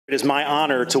It is my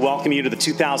honor to welcome you to the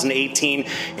 2018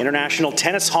 International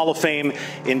Tennis Hall of Fame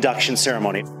induction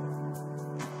ceremony.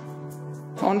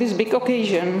 On this big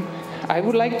occasion, I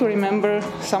would like to remember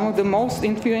some of the most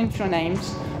influential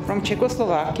names from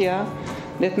Czechoslovakia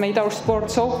that made our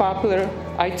sport so popular.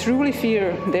 I truly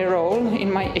fear their role in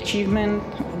my achievement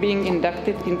of being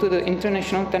inducted into the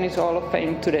International Tennis Hall of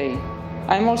Fame today.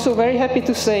 I'm also very happy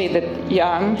to say that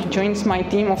Jan joins my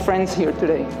team of friends here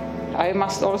today. I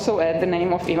must also add the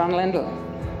name of Ivan Lendl,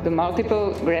 the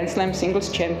multiple Grand Slam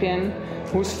singles champion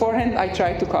whose forehand I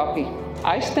try to copy.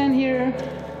 I stand here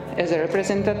as a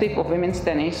representative of women's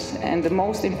tennis, and the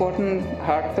most important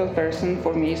heartfelt person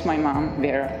for me is my mom,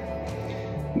 Vera.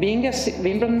 Being a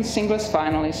Wimbledon singles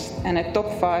finalist and a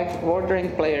top 5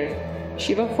 world-ranked player,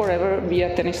 she will forever be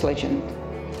a tennis legend.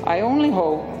 I only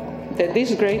hope that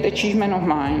this great achievement of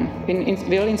mine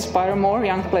will inspire more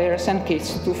young players and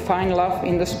kids to find love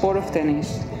in the sport of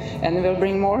tennis and will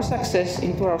bring more success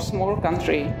into our small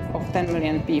country of 10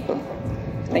 million people.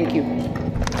 Thank you.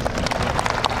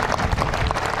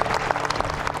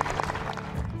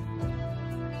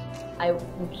 I'm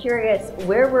curious,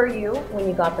 where were you when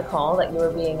you got the call that you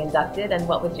were being inducted, and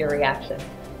what was your reaction?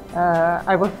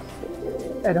 I was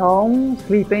at home,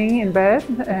 sleeping in bed,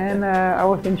 and I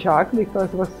was in shock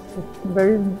because it was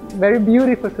a very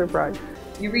beautiful surprise.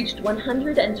 You reached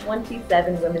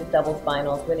 127 women's doubles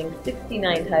finals, winning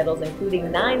 69 titles,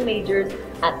 including 9 majors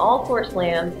at all 4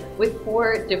 slams with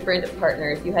 4 different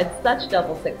partners. You had such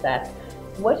double success.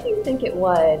 What do you think it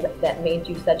was that made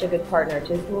you such a good partner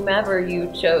to whomever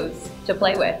you chose to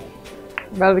play with?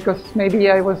 Well, because maybe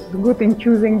I was good in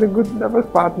choosing the good doubles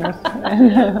partners.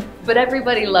 But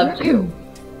everybody loved you.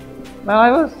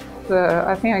 Well,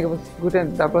 I think I was good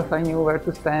at doubles. I knew where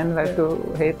to stand, where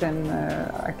to hit, and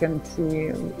I can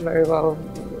see very well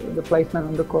the placement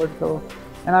on the court. So,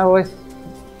 and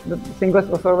the singles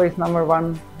was always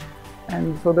 #1,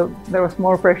 and so there was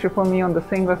more pressure for me on the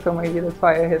singles. So maybe that's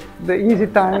why I had the easy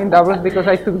time in doubles, because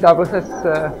I took doubles as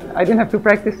I didn't have to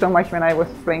practice so much when I was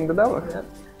playing the doubles.